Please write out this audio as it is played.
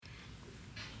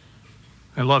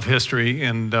I love history,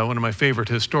 and one of my favorite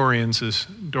historians is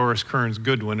Doris Kearns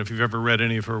Goodwin. If you've ever read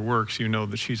any of her works, you know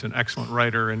that she's an excellent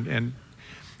writer and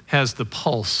has the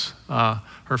pulse,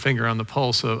 her finger on the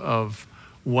pulse of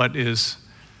what is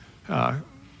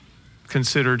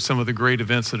considered some of the great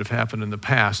events that have happened in the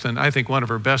past. And I think one of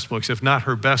her best books, if not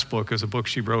her best book, is a book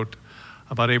she wrote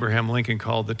about Abraham Lincoln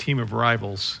called The Team of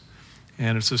Rivals.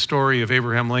 And it's a story of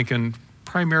Abraham Lincoln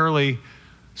primarily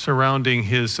surrounding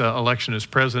his election as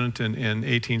president in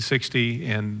 1860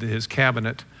 and his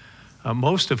cabinet,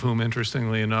 most of whom,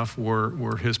 interestingly enough,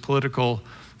 were his political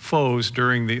foes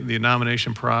during the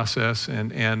nomination process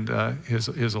and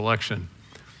his election.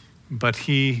 But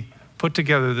he put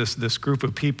together this group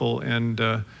of people,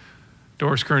 and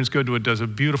Doris Kearns Goodwin does a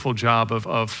beautiful job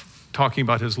of talking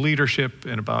about his leadership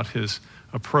and about his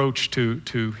approach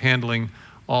to handling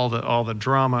all the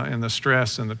drama and the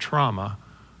stress and the trauma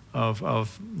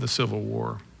of the Civil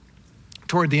War.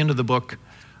 Toward the end of the book,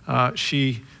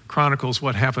 she chronicles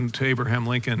what happened to Abraham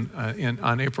Lincoln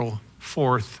on April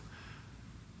 4th,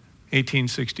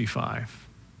 1865.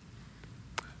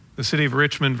 The city of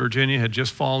Richmond, Virginia had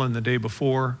just fallen the day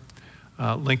before.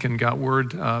 Lincoln got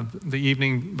word the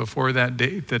evening before that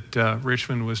date that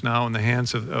Richmond was now in the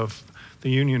hands of the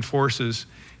Union forces.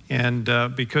 And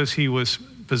because he was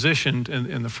positioned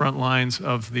in the front lines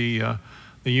of the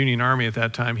Union Army at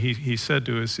that time, he said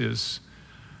to his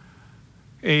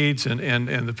aides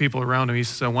and the people around him, he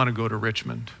says, I want to go to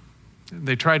Richmond.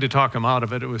 They tried to talk him out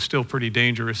of it. It was still pretty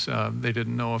dangerous. They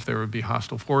didn't know if there would be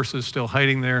hostile forces still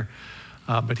hiding there,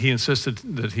 but he insisted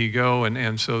that he go,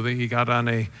 and so he got on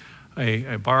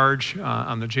a barge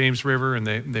on the James River, and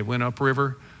they went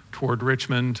upriver toward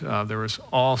Richmond. There was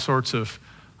all sorts of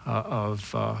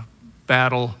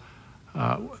battle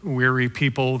weary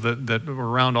people that were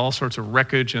around all sorts of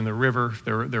wreckage in the river.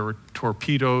 There were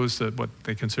torpedoes, what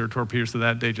they considered torpedoes of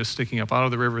that day, just sticking up out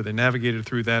of the river. They navigated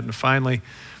through that, and finally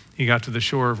he got to the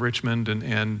shore of Richmond,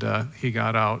 and he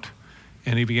got out,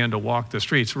 and he began to walk the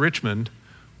streets. Richmond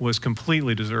was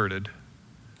completely deserted.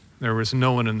 There was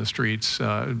no one in the streets. It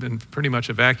had been pretty much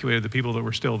evacuated. The people that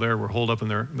were still there were holed up in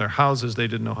their houses. They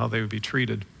didn't know how they would be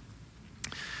treated.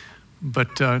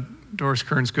 But Doris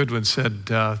Kearns Goodwin said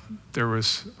there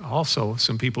was also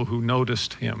some people who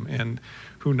noticed him, and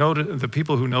the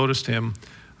people who noticed him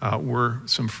were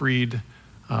some freed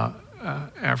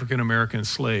African-American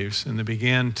slaves, and they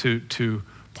began to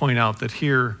point out that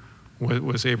here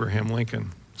was Abraham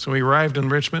Lincoln. So he arrived in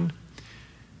Richmond,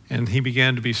 and he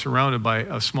began to be surrounded by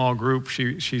a small group,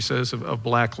 she says, of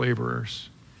black laborers.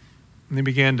 And they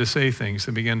began to say things.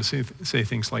 They began to say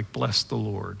things like, "Bless the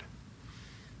Lord."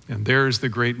 And there's the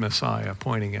great Messiah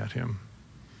pointing at him.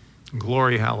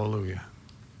 Glory, hallelujah.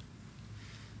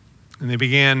 And they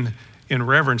began in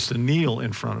reverence to kneel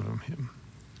in front of him.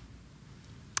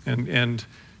 And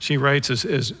she writes,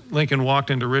 as Lincoln walked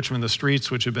into Richmond, the streets,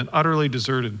 which had been utterly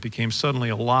deserted, became suddenly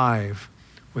alive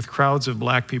with crowds of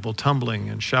black people tumbling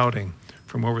and shouting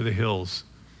from over the hills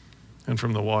and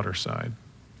from the waterside.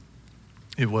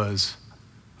 It was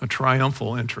a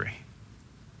triumphal entry.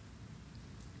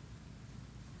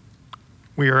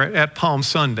 We are at Palm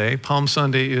Sunday. Palm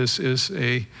Sunday is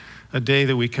a day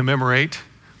that we commemorate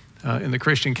in the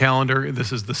Christian calendar.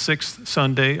 This is the 6th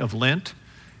Sunday of Lent.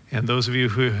 And those of you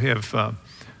who have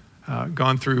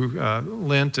gone through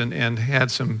Lent and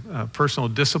had some personal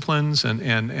disciplines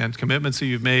and commitments that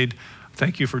you've made,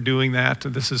 thank you for doing that.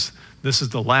 This is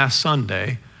the last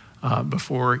Sunday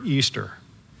before Easter.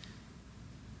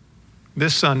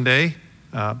 This Sunday,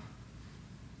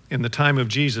 in the time of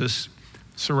Jesus,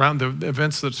 the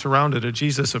events that surrounded it,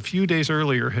 Jesus a few days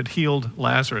earlier had healed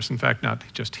Lazarus. In fact, not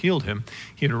just healed him,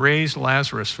 he had raised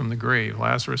Lazarus from the grave.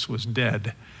 Lazarus was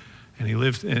dead, and he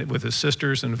lived with his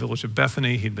sisters in the village of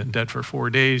Bethany. He'd been dead for 4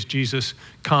 days. Jesus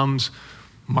comes,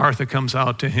 Martha comes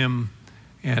out to him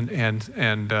and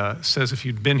says, if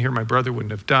you'd been here, my brother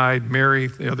wouldn't have died. Mary,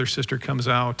 the other sister, comes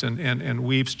out and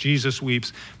weeps. Jesus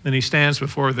weeps. Then he stands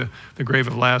before the grave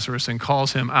of Lazarus and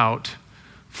calls him out.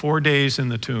 4 days in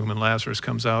the tomb, and Lazarus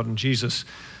comes out, and Jesus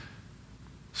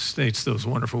states those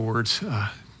wonderful words,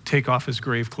 take off his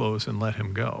grave clothes and let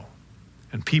him go.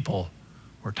 And people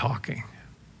were talking.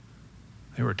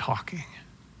 They were talking.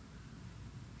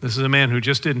 This is a man who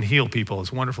just didn't heal people,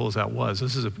 as wonderful as that was.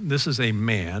 This is a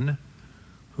man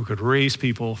who could raise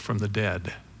people from the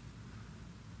dead.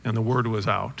 And the word was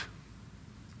out.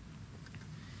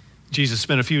 Jesus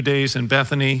spent a few days in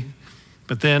Bethany,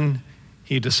 but then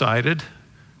he decided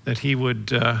that he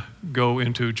would go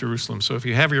into Jerusalem. So if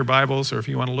you have your Bibles, or if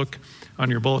you want to look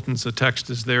on your bulletins, the text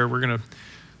is there. We're going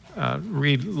to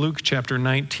read Luke chapter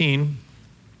 19,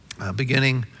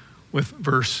 beginning with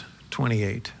verse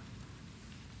 28.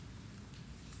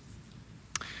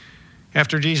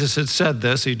 After Jesus had said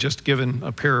this, he'd just given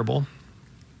a parable.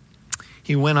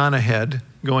 He went on ahead,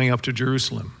 going up to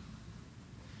Jerusalem.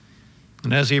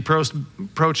 And as he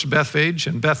approached Bethphage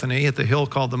and Bethany at the hill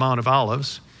called the Mount of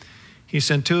Olives, he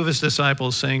sent 2 of his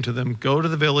disciples, saying to them, "Go to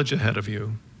the village ahead of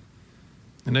you,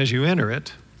 and as you enter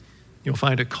it, you'll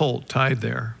find a colt tied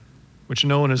there, which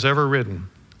no one has ever ridden.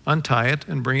 Untie it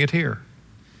and bring it here.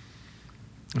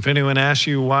 If anyone asks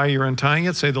you why you're untying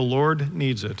it, say, 'The Lord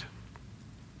needs it.'"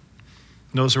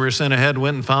 And those who were sent ahead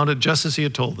went and found it just as he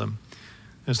had told them.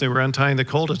 As they were untying the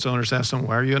colt, its owners asked them,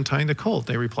 "Why are you untying the colt?"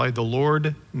 They replied, "The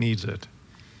Lord needs it."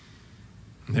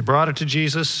 And they brought it to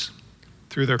Jesus,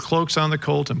 threw their cloaks on the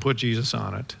colt, and put Jesus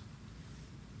on it.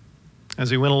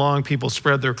 As he went along, people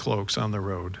spread their cloaks on the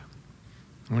road.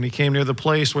 And when he came near the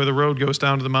place where the road goes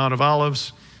down to the Mount of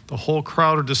Olives, the whole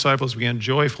crowd of disciples began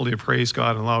joyfully to praise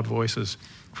God in loud voices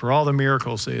for all the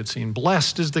miracles they had seen.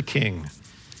 "Blessed is the King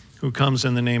who comes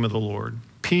in the name of the Lord.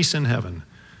 Peace in heaven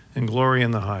and glory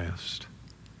in the highest."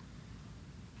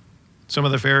 Some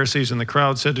of the Pharisees in the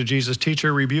crowd said to Jesus,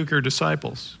 "Teacher, rebuke your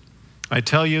disciples." "I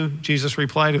tell you," Jesus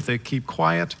replied, "if they keep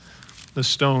quiet, the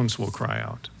stones will cry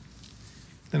out."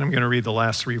 Then I'm going to read the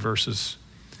last 3 verses.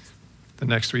 The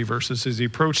next 3 verses. As he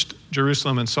approached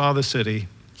Jerusalem and saw the city,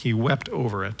 he wept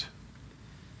over it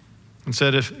and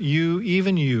said, "If you,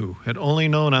 even you, had only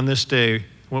known on this day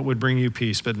what would bring you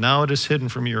peace, but now it is hidden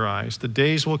from your eyes. The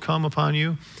days will come upon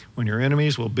you when your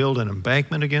enemies will build an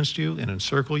embankment against you and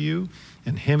encircle you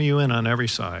and hem you in on every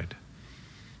side.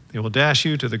 They will dash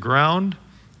you to the ground,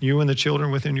 you and the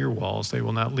children within your walls. They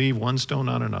will not leave one stone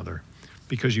on another,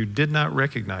 because you did not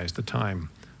recognize the time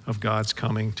of God's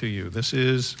coming to you." This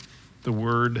is the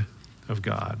word of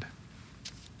God.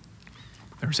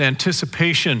 There's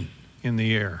anticipation in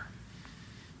the air,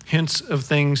 hints of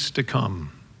things to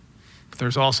come. But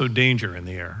there's also danger in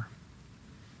the air,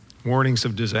 warnings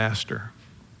of disaster.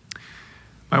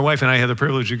 My wife and I had the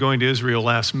privilege of going to Israel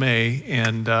last May,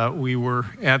 and we were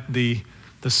at the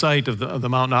site of the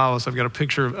Mount of Olives. I've got a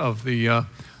picture of the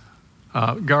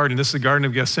garden. This is the Garden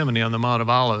of Gethsemane on the Mount of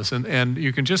Olives, and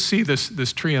you can just see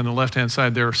this tree on the left-hand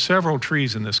side. There are several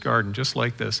trees in this garden, just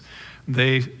like this.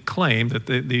 They claim that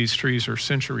these trees are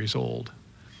centuries old,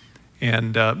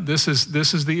 and this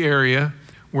is the area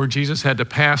where Jesus had to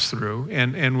pass through.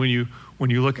 And when you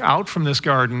look out from this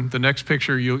garden, the next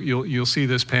picture you'll see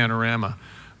this panorama.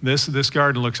 This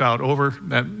garden looks out over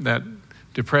that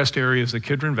depressed area is the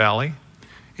Kidron Valley,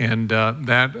 and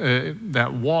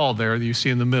that wall there that you see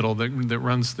in the middle that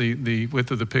runs the width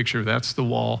of the picture, that's the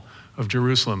wall of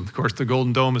Jerusalem. Of course, the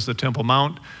Golden Dome is the Temple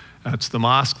Mount. That's the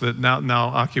mosque that now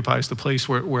occupies the place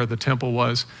where the temple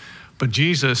was. But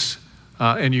Jesus,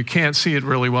 and you can't see it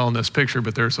really well in this picture,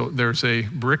 but there's a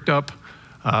bricked up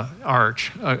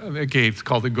arch, a gate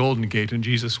called the Golden Gate, and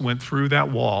Jesus went through that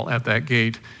wall at that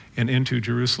gate and into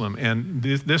Jerusalem. And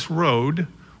this road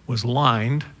was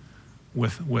lined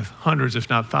with hundreds, if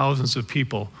not thousands, of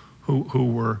people who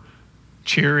were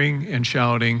cheering and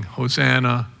shouting,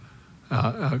 "Hosanna,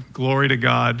 glory to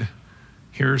God,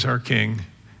 here's our King,"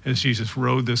 as Jesus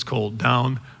rode this colt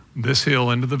down this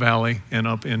hill into the valley and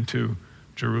up into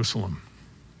Jerusalem.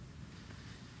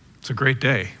 It's a great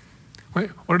day.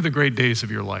 What are the great days of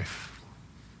your life?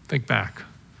 Think back.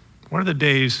 What are the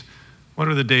days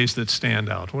that stand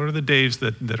out? What are the days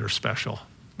that are special?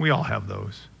 We all have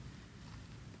those.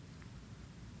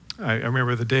 I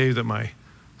remember the day that my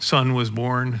son was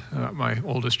born, my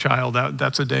oldest child.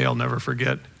 That's a day I'll never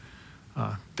forget.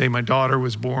 Day my daughter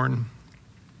was born.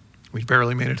 We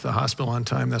barely made it to the hospital on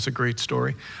time. That's a great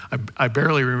story. I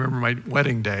barely remember my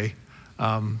wedding day.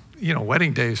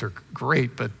 Wedding days are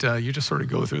great, but you just sort of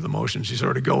go through the motions. You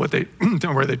sort of go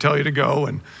where they tell you to go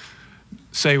and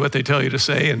say what they tell you to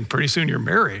say, and pretty soon you're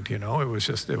married. It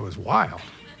was wild.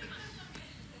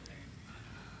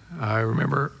 I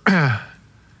remember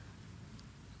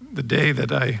the day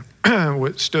that I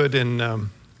stood in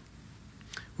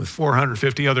with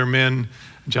 450 other men.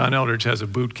 John Eldridge has a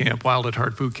boot camp, Wild at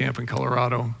Heart boot camp in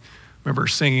Colorado. I remember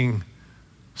singing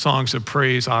songs of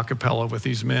praise a cappella with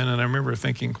these men, and I remember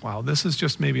thinking, wow, this is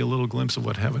just maybe a little glimpse of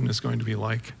what heaven is going to be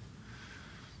like.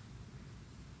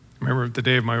 I remember the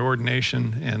day of my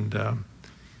ordination and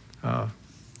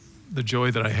the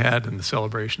joy that I had in the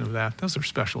celebration of that. Those are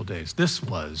special days. This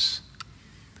was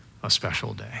a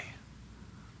special day.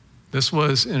 This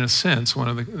was, in a sense, one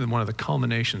of the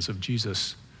culminations of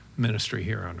Jesus' ministry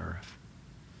here on earth.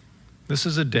 This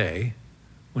is a day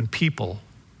when people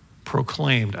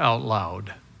proclaimed out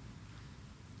loud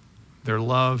their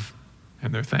love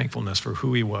and their thankfulness for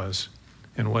who he was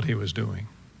and what he was doing.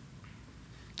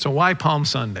 So why Palm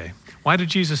Sunday? Why did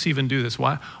Jesus even do this?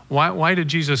 Why did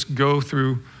Jesus go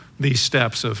through these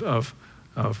steps of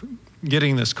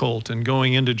getting this colt and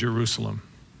going into Jerusalem.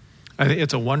 I think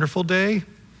it's a wonderful day,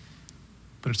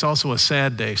 but it's also a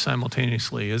sad day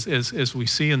simultaneously. As we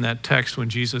see in that text when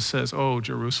Jesus says, "Oh,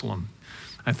 Jerusalem,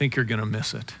 I think you're going to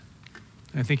miss it.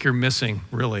 I think you're missing,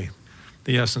 really,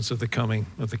 the essence of the coming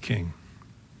of the King."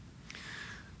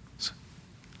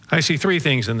 I see three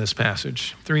things in this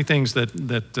passage, three things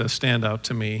that stand out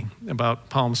to me about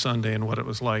Palm Sunday and what it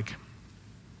was like.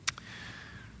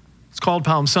 It's called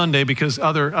Palm Sunday because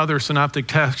other synoptic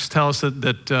texts tell us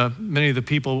that many of the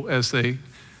people, as they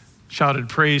shouted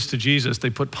praise to Jesus, they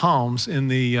put palms in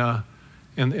the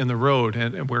road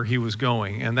and where he was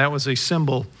going, and that was a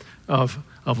symbol of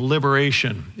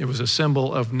liberation. It was a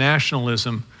symbol of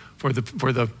nationalism for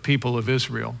the people of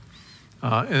Israel.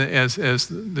 As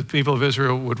the people of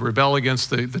Israel would rebel against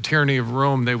the tyranny of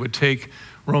Rome, they would take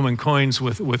Roman coins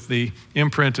with the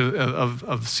imprint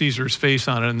of Caesar's face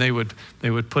on it, and they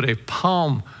would put a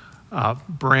palm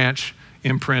branch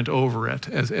imprint over it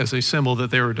as a symbol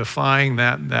that they were defying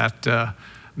that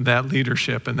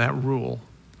leadership and that rule.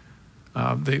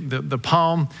 The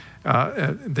palm,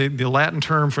 the Latin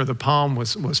term for the palm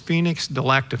was Phoenix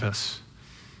delactivus.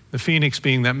 The phoenix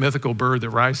being that mythical bird that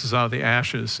rises out of the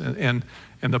ashes. And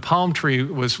the palm tree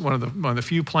was one of the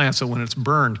few plants that when it's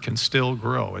burned can still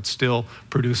grow. It still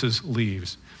produces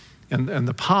leaves. And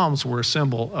the palms were a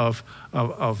symbol of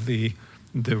the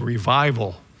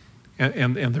revival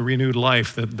and the renewed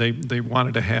life that they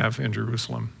wanted to have in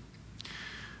Jerusalem.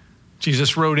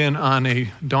 Jesus rode in on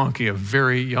a donkey, a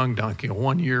very young donkey, a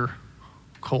 1-year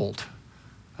colt,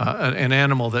 an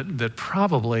animal that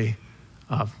probably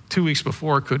 2 weeks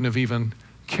before couldn't have even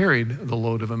carried the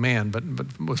load of a man,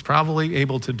 but was probably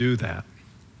able to do that.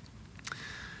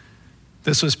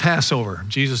 This was Passover.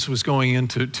 Jesus was going in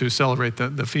to celebrate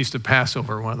the Feast of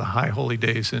Passover, one of the high holy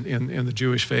days in the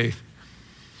Jewish faith.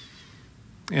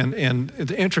 And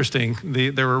it's interesting,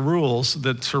 there were rules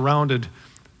that surrounded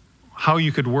how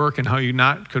you could work and how you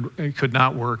could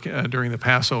not work during the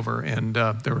Passover. And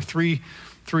there were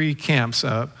three camps.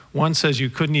 One says you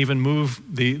couldn't even move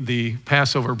the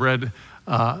Passover bread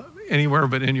anywhere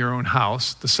but in your own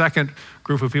house. The second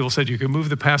group of people said you could move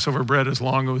the Passover bread as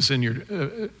long as it was in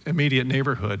your immediate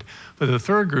neighborhood. But the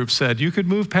third group said you could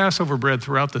move Passover bread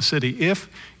throughout the city if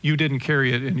you didn't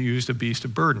carry it and you used a beast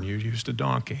of burden. You used a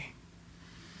donkey.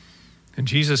 And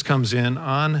Jesus comes in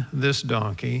on this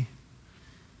donkey,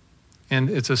 and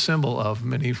it's a symbol of,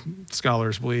 many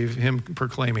scholars believe, him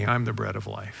proclaiming, "I'm the bread of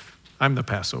life. I'm the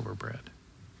Passover bread."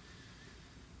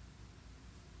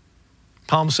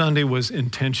 Palm Sunday was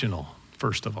intentional,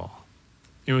 first of all.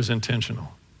 It was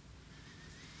intentional.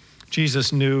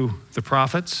 Jesus knew the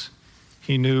prophets.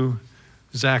 He knew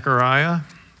Zechariah,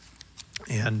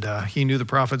 and he knew the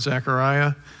prophet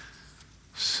Zechariah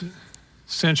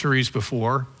centuries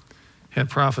before had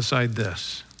prophesied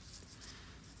this.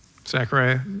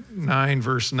 Zechariah 9,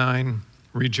 verse 9,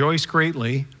 "Rejoice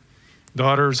greatly,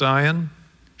 daughter Zion.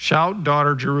 Shout,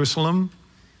 daughter Jerusalem.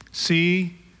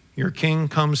 See, your king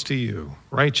comes to you,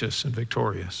 righteous and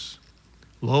victorious,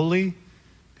 lowly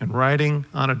and riding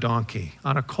on a donkey,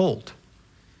 on a colt,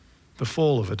 the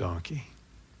foal of a donkey."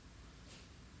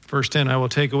 Verse 10, "I will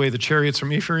take away the chariots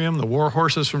from Ephraim, the war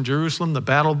horses from Jerusalem. The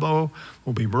battle bow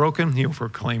will be broken. He will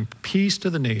proclaim peace to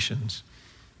the nations.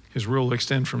 His rule will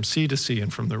extend from sea to sea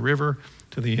and from the river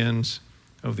to the ends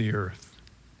of the earth."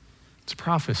 It's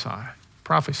prophesied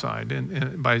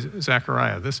by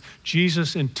Zechariah. This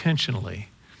Jesus intentionally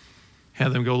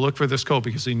had them go look for this colt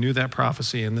because he knew that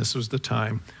prophecy, and this was the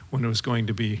time when it was going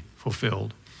to be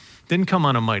fulfilled. Didn't come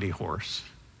on a mighty horse.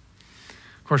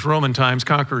 Of course, Roman times,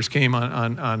 conquerors came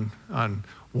on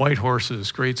white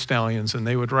horses, great stallions, and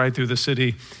they would ride through the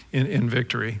city in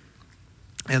victory.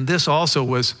 And this also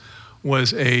was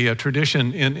a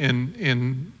tradition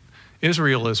in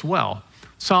Israel as well.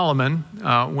 Solomon,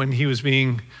 when he was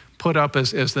being put up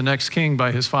as the next king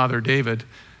by his father David,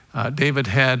 David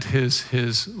had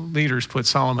his leaders put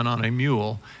Solomon on a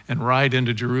mule and ride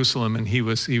into Jerusalem, and he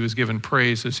was given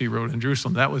praise as he rode in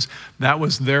Jerusalem. That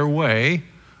was their way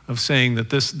of saying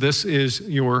that this is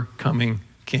your coming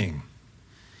king.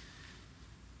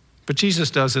 But Jesus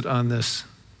does it on this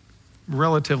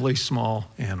relatively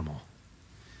small animal.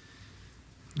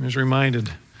 I was reminded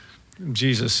of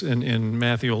Jesus in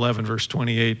Matthew 11, verse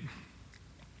 28.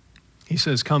 He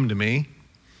says, "Come to me,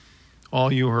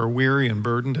 all you who are weary and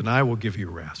burdened, and I will give you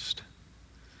rest.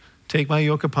 Take my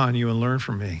yoke upon you and learn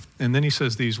from me." And then he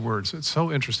says these words. It's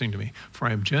so interesting to me. "For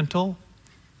I am gentle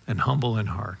and humble in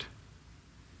heart,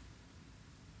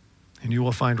 and you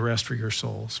will find rest for your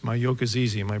souls. My yoke is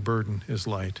easy, my burden is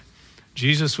light."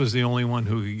 Jesus was the only one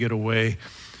who could get away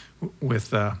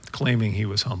with claiming he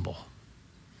was humble.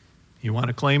 You want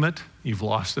to claim it? You've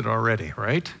lost it already,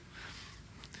 right?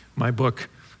 My book,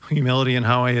 Humility and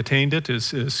How I Attained It,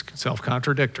 is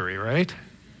self-contradictory, right?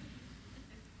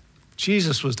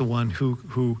 Jesus was the one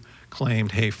who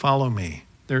claimed, hey, follow me.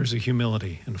 There's a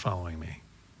humility in following me.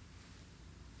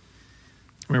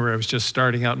 Remember, I was just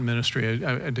starting out in ministry.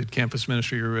 I did campus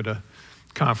ministry. We were at a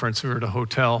conference. We were at a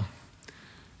hotel.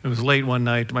 It was late one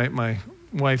night. My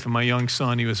wife and my young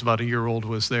son, he was about a year old,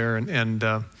 was there. And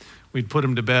we'd put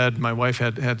him to bed. My wife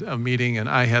had a meeting, and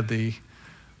I had the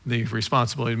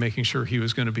responsibility of making sure he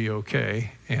was going to be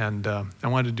okay. And I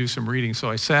wanted to do some reading. So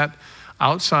I sat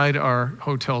outside our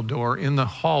hotel door in the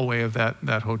hallway of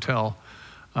that hotel,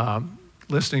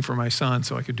 listening for my son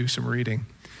so I could do some reading.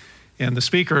 And the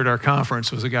speaker at our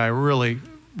conference was a guy I really,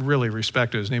 really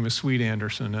respected. His name is Sweet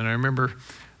Anderson. And I remember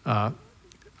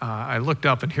I looked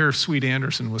up, and here Sweet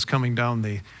Anderson was coming down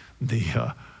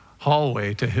the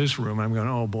hallway to his room. I'm going,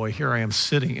 oh boy, here I am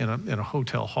sitting in a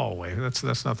hotel hallway.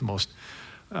 That's not the most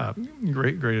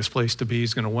greatest place to be.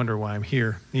 He's going to wonder why I'm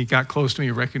here. He got close to me,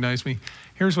 he recognized me.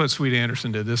 Here's what Sweet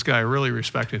Anderson did. This guy I really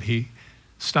respected. He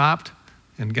stopped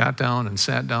and got down and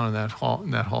sat down in that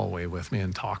hallway with me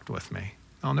and talked with me.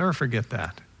 I'll never forget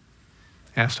that.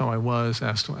 Asked how I was,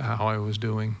 asked how I was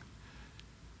doing.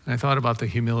 And I thought about the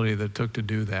humility that it took to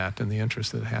do that and the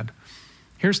interest that it had.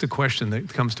 Here's the question that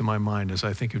comes to my mind as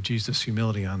I think of Jesus'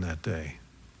 humility on that day.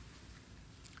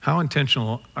 How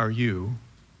intentional are you,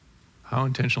 how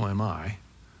intentional am I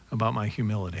about my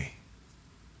humility?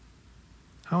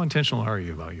 How intentional are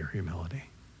you about your humility?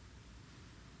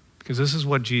 Because this is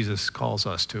what Jesus calls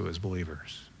us to as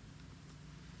believers.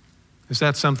 Is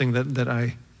that something that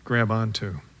I grab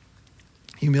onto?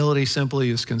 Humility simply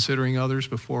is considering others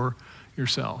before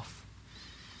yourself.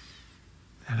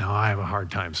 And now I have a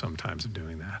hard time sometimes of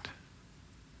doing that.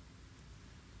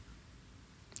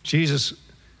 Jesus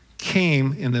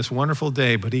came in this wonderful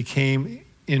day, but he came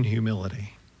in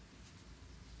humility.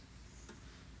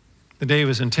 The day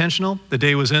was intentional. The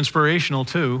day was inspirational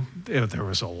too. There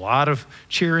was a lot of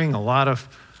cheering, a lot of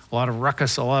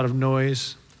ruckus, a lot of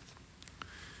noise.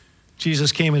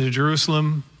 Jesus came into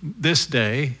Jerusalem this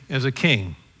day as a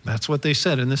king. That's what they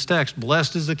said in this text.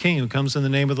 Blessed is the king who comes in the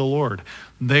name of the Lord.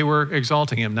 They were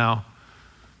exalting him. Now,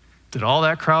 did all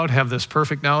that crowd have this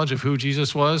perfect knowledge of who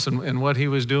Jesus was and what he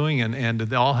was doing? And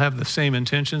did they all have the same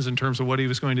intentions in terms of what he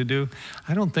was going to do?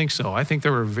 I don't think so. I think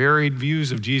there were varied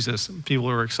views of Jesus. People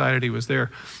were excited he was there.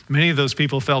 Many of those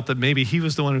people felt that maybe he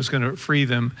was the one who was going to free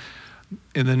them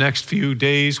in the next few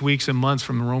days, weeks, and months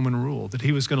from Roman rule, that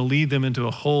he was going to lead them into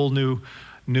a whole new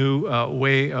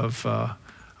way of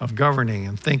governing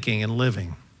and thinking and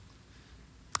living.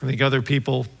 I think other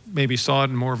people maybe saw it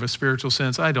in more of a spiritual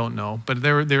sense. I don't know. But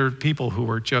there are people who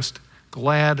were just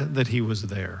glad that he was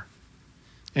there.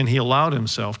 And he allowed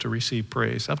himself to receive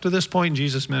praise. Up to this point in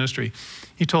Jesus' ministry,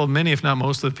 he told many, if not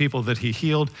most of the people that he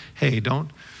healed, hey,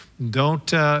 don't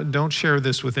share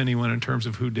this with anyone in terms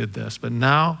of who did this. But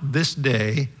now, this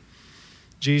day,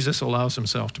 Jesus allows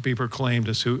himself to be proclaimed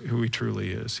as who he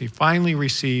truly is. He finally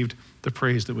received the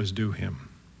praise that was due him.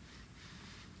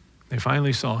 They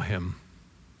finally saw him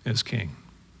as king.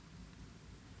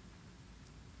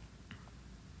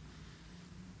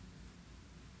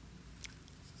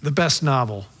 The best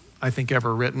novel I think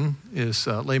ever written is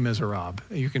Les Miserables.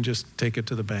 You can just take it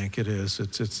to the bank. It is.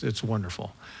 It's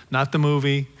wonderful. Not the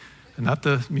movie, not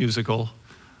the musical,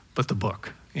 but the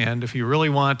book. And if you really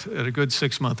want a good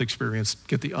 6-month experience,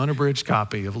 get the unabridged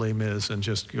copy of Les Mis and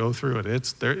just go through it.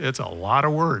 It's a lot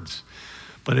of words,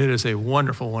 but it is a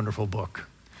wonderful, wonderful book.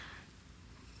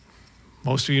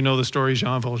 Most of you know the story.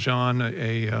 Jean Valjean,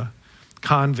 a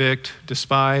convict,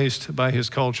 despised by his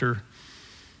culture,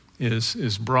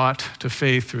 is brought to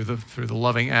faith through the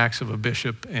loving acts of a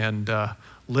bishop and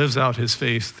lives out his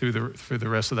faith through the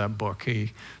rest of that book.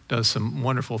 He does some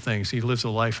wonderful things. He lives a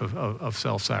life of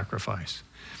self-sacrifice.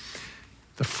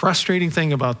 The frustrating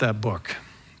thing about that book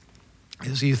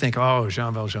is you think, oh,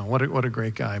 Jean Valjean, what a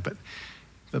great guy. But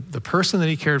the person that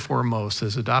he cared for most,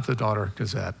 his adopted daughter,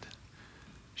 Cosette,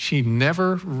 she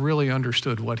never really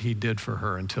understood what he did for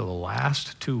her until the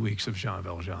last 2 weeks of Jean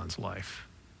Valjean's life.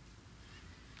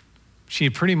 She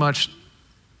pretty much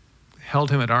held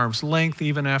him at arm's length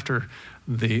even after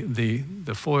the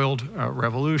foiled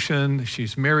revolution.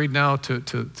 She's married now to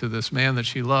this man that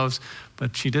she loves,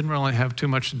 but she didn't really have too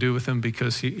much to do with him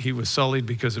because he was sullied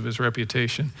because of his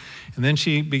reputation. And then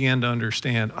she began to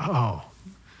understand, oh,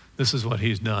 this is what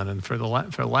he's done. And for the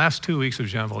last 2 weeks of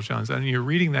Jean Valjean's, and you're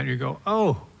reading that and you go,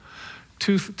 oh,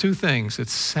 two things.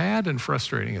 It's sad and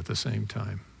frustrating at the same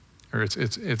time. Or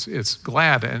it's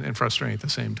glad and frustrating at the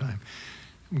same time.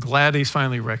 I'm glad he's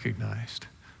finally recognized,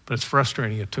 but it's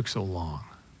frustrating it took so long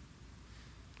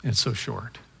and so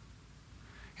short.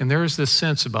 And there is this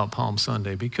sense about Palm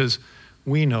Sunday because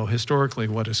we know historically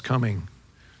what is coming.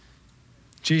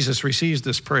 Jesus receives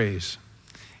this praise.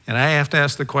 And I have to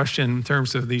ask the question in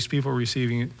terms of these people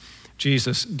receiving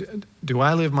Jesus, do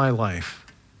I live my life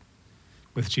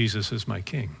with Jesus as my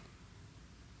king?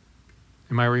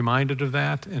 Am I reminded of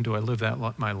that? And do I live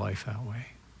my life that way?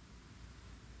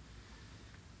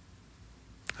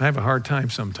 I have a hard time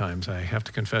sometimes, I have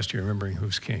to confess to you, remembering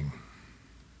who's king.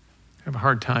 I have a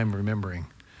hard time remembering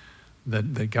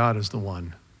that God is the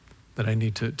one that I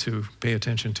need to pay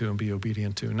attention to and be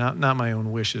obedient to, not my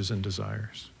own wishes and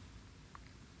desires.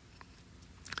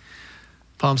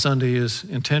 Palm Sunday is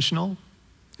intentional,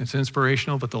 it's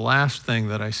inspirational, but the last thing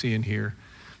that I see in here,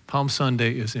 Palm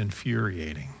Sunday is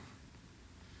infuriating.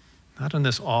 Not in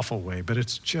this awful way, but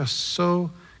it's just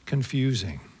so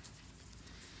confusing.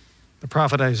 The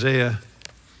prophet Isaiah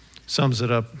sums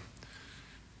it up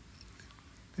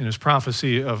in his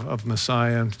prophecy of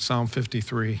Messiah in Psalm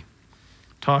 53,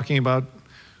 talking about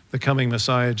the coming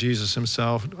Messiah, Jesus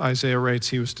himself. Isaiah writes,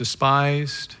 he was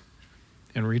despised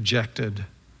and rejected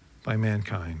by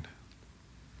mankind,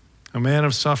 a man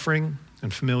of suffering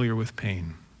and familiar with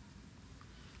pain.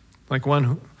 Like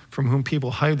one from whom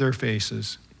people hide their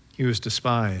faces, he was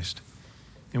despised,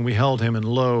 and we held him in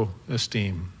low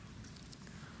esteem.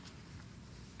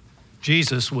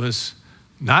 Jesus was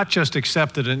not just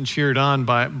accepted and cheered on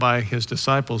by his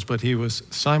disciples, but he was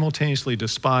simultaneously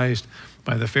despised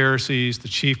by the Pharisees, the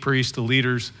chief priests, the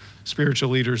leaders, spiritual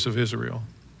leaders of Israel.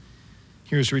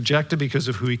 He was rejected because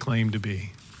of who he claimed to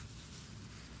be.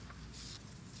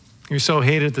 He was so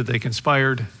hated that they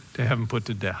conspired to have him put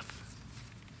to death.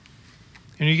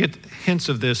 And you get hints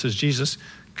of this as Jesus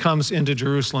comes into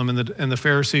Jerusalem and the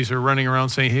Pharisees are running around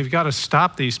saying, hey, you've got to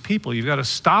stop these people. You've got to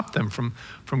stop them from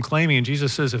claiming. And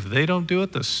Jesus says, if they don't do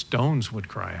it, the stones would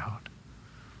cry out.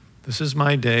 This is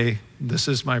my day. This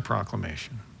is my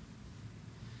proclamation.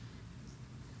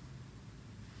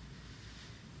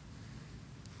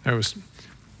 I was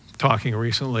talking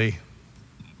recently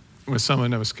with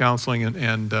someone I was counseling,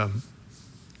 and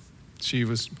she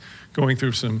was going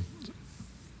through some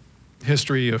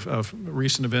history of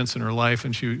recent events in her life,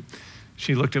 and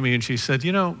she looked at me and she said,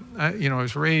 I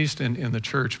was raised in the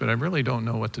church, but I really don't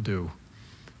know what to do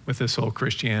with this whole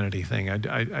Christianity thing.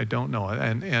 I don't know.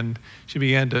 And she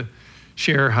began to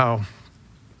share how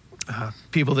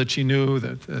people that she knew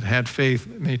that had faith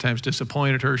many times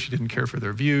disappointed her. She didn't care for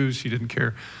their views. She didn't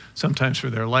care sometimes for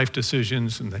their life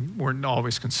decisions, and they weren't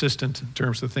always consistent in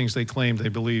terms of the things they claimed they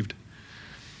believed.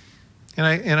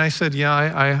 And I said, yeah,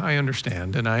 I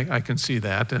understand, and I can see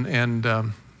that, and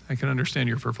I can understand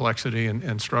your perplexity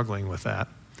and struggling with that.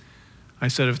 I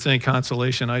said, if it's any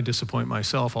consolation, I disappoint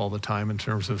myself all the time in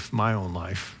terms of my own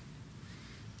life.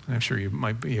 And I'm sure you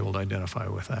might be able to identify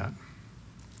with that.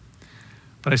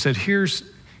 But I said, here's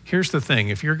the thing.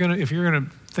 If you're gonna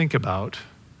think about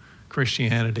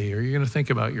Christianity, or you're gonna think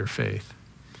about your faith,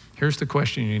 here's the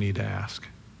question you need to ask.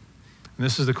 And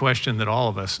this is the question that all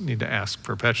of us need to ask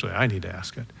perpetually. I need to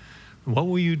ask it. What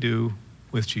will you do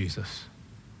with Jesus?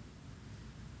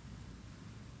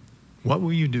 What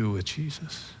will you do with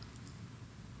Jesus?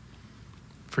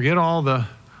 Forget all the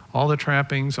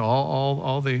trappings,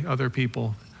 all the other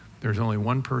people. There's only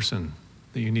one person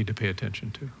that you need to pay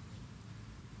attention to.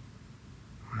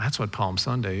 And that's what Palm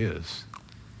Sunday is.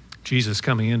 Jesus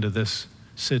coming into this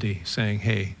city saying,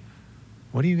 hey,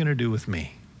 what are you going to do with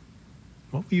me?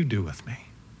 What will you do with me?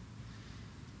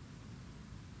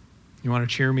 You want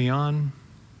to cheer me on?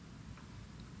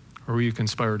 Or will you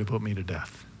conspire to put me to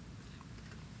death?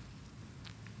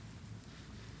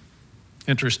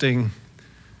 Interesting,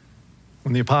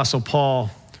 when the Apostle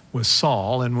Paul was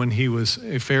Saul, and when he was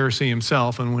a Pharisee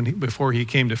himself, and before he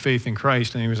came to faith in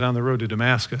Christ, and he was on the road to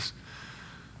Damascus,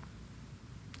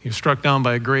 he was struck down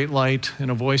by a great light and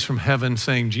a voice from heaven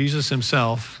saying, Jesus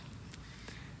himself.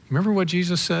 Remember what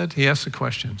Jesus said? He asked the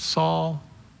question, Saul,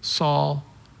 Saul,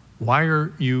 why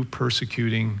are you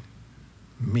persecuting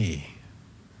me?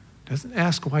 Doesn't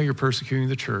ask why you're persecuting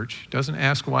the church. Doesn't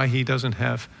ask why he doesn't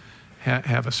have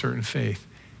a certain faith.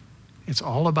 It's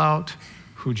all about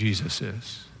who Jesus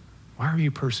is. Why are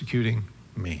you persecuting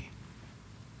me?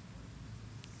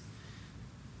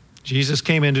 Jesus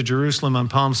came into Jerusalem on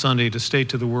Palm Sunday to state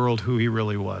to the world who he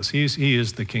really was. He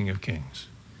is the King of Kings.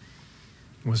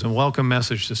 It was a welcome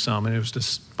message to some, and it was a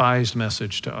despised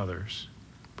message to others.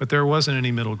 But there wasn't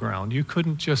any middle ground. You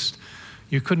couldn't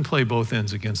play both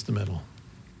ends against the middle.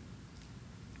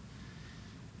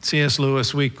 C.S.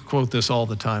 Lewis, we quote this all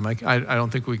the time. I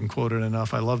don't think we can quote it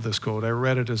enough. I love this quote. I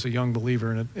read it as a young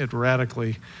believer, and it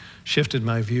radically shifted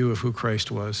my view of who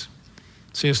Christ was.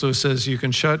 C.S. Lewis says, you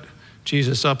can shut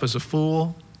Jesus up as a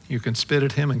fool, you can spit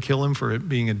at him and kill him for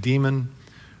being a demon,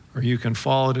 or you can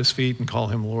fall at his feet and call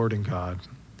him Lord and God.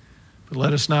 But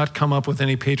let us not come up with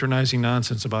any patronizing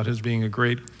nonsense about his being a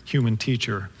great human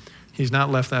teacher. He's not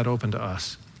left that open to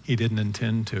us. He didn't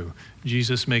intend to.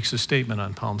 Jesus makes a statement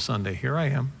on Palm Sunday. Here I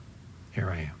am. Here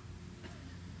I am.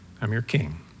 I'm your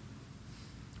king.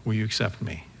 Will you accept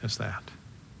me as that?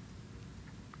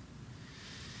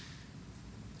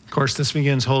 Of course, this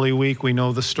begins Holy Week. We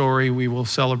know the story. We will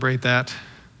celebrate that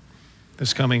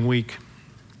this coming week.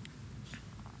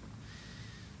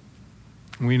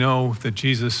 We know that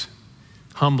Jesus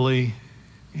humbly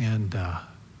and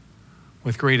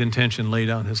with great intention laid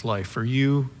down his life for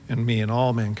you and me and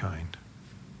all mankind.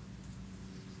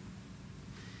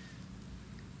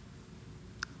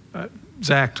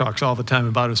 Zach talks all the time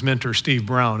about his mentor, Steve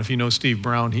Brown. If you know Steve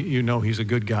Brown, you know he's a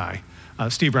good guy.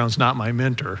 Steve Brown's not my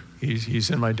mentor. He's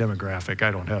in my demographic.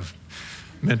 I don't have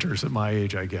mentors at my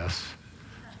age, I guess.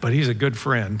 But he's a good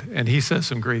friend, and he says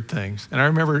some great things. And I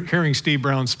remember hearing Steve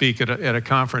Brown speak at a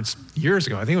conference years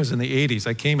ago. I think it was in the 80s.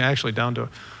 I came actually down to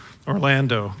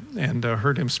Orlando and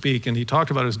heard him speak, and he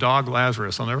talked about his dog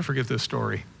Lazarus. I'll never forget this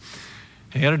story.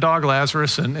 He had a dog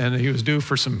Lazarus, and he was due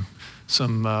for some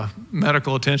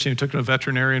medical attention. He took to a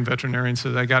veterinarian. Veterinarian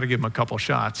said, I got to give him a couple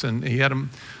shots. And he had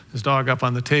his dog up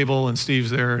on the table, and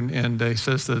Steve's there, and he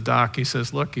says to the doc, he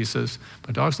says, look, he says,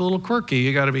 my dog's a little quirky.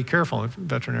 You got to be careful. And the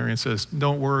veterinarian says,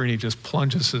 don't worry. And he just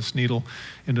plunges this needle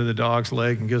into the dog's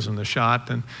leg and gives him the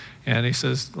shot. And he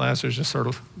says, Lazarus just sort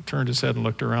of turned his head and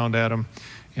looked around at him,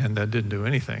 and that didn't do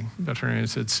anything. The veterinarian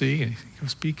said, see? And he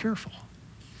goes, be careful.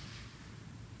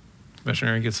 The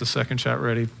veterinarian gets the second shot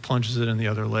ready, plunges it in the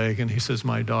other leg, and he says,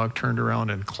 my dog turned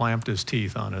around and clamped his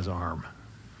teeth on his arm.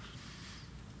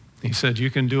 He said,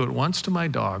 you can do it once to my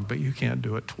dog, but you can't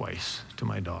do it twice to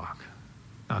my dog,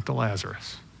 not to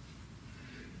Lazarus.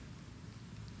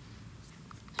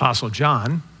 Apostle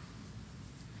John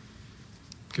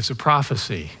gives a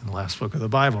prophecy in the last book of the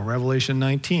Bible, Revelation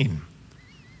 19.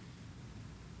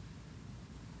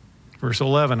 Verse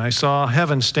 11, I saw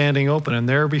heaven standing open, and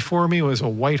there before me was a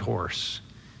white horse,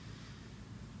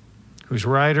 whose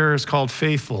rider is called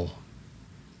Faithful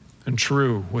and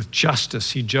True. With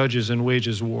justice he judges and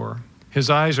wages war.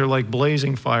 His eyes are like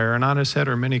blazing fire, and on his head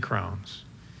are many crowns.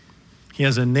 He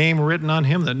has a name written on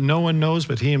him that no one knows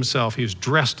but he himself. He is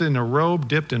dressed in a robe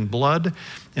dipped in blood,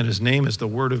 and his name is the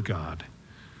Word of God.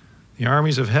 The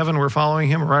armies of heaven were following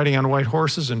him, riding on white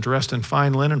horses and dressed in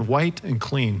fine linen, white and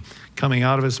clean. Coming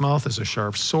out of his mouth is a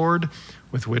sharp sword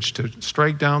with which to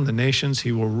strike down the nations.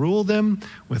 He will rule them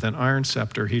with an iron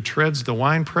scepter. He treads the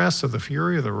winepress of the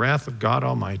fury of the wrath of God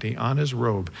Almighty. On his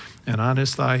robe and on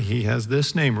his thigh he has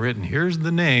this name written. Here's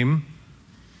the name,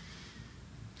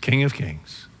 King of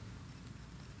Kings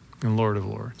and Lord of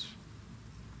Lords.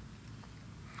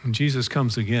 When Jesus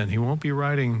comes again, he won't be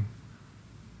riding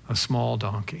a small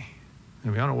donkey.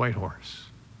 He'll be on a white horse.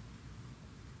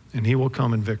 And he will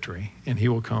come in victory, and he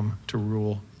will come to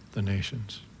rule the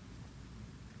nations.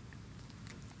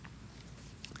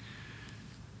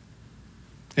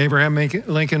 Abraham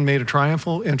Lincoln made a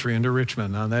triumphal entry into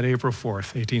Richmond on that April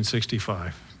 4th,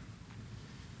 1865.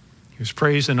 He was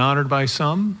praised and honored by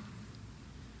some,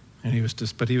 and he was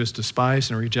despised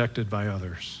and rejected by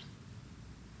others.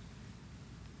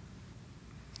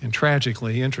 And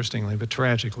tragically, interestingly, but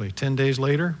tragically, 10 days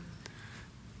later,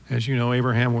 as you know,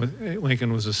 Abraham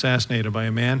Lincoln was assassinated by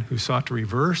a man who sought to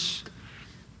reverse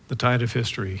the tide of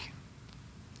history.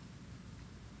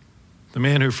 The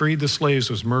man who freed the slaves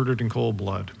was murdered in cold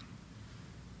blood.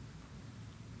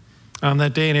 On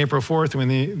that day, on April 4th, when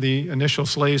the initial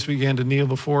slaves began to kneel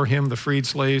before him, the freed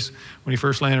slaves, when he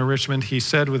first landed in Richmond, he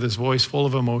said with his voice full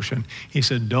of emotion, he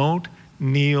said, don't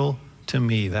kneel to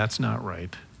me. That's not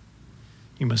right.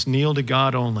 You must kneel to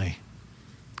God only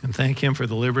and thank him for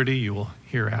the liberty you will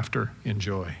hereafter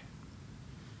enjoy.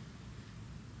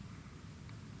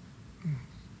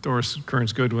 Doris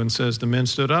Kearns Goodwin says, the men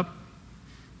stood up,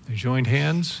 they joined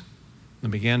hands,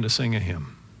 and began to sing a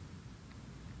hymn.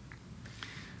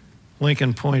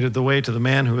 Lincoln pointed the way to the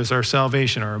man who is our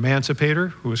salvation, our emancipator,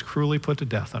 who was cruelly put to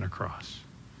death on a cross.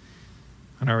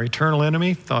 And our eternal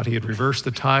enemy thought he had reversed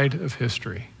the tide of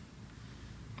history.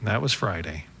 And that was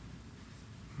Friday.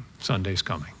 Sunday's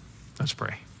coming. Let's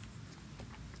pray.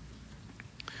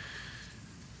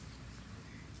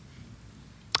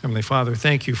 Heavenly Father,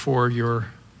 thank you for your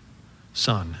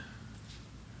Son.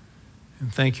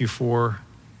 And thank you for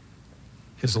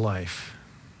his life.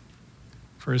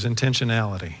 for his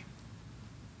intentionality,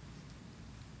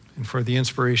 and for the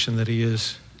inspiration that he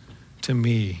is to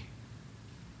me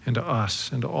and to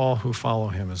us and to all who follow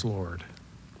him as Lord.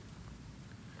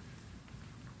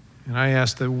 And I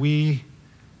ask that we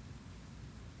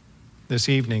this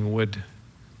evening would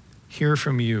hear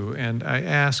from you, and I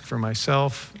ask for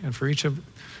myself and for each of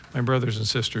my brothers and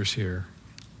sisters here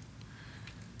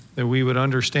that we would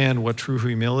understand what true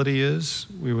humility is.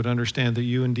 We would understand that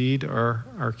you indeed are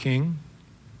our King,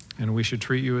 and we should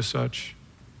treat you as such.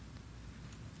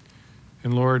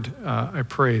 And Lord, I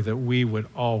pray that we would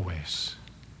always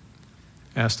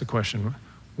ask the question,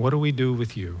 what do we do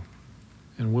with you?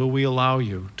 And will we allow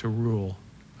you to rule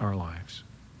our lives?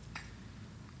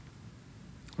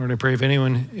 Lord, I pray if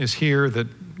anyone is here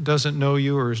that doesn't know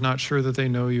you or is not sure that they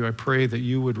know you, I pray that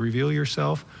you would reveal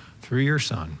yourself through your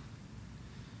Son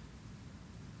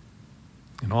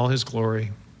in all his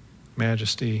glory,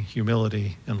 majesty,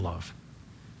 humility, and love.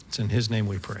 It's in his name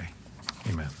we pray.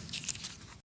 Amen.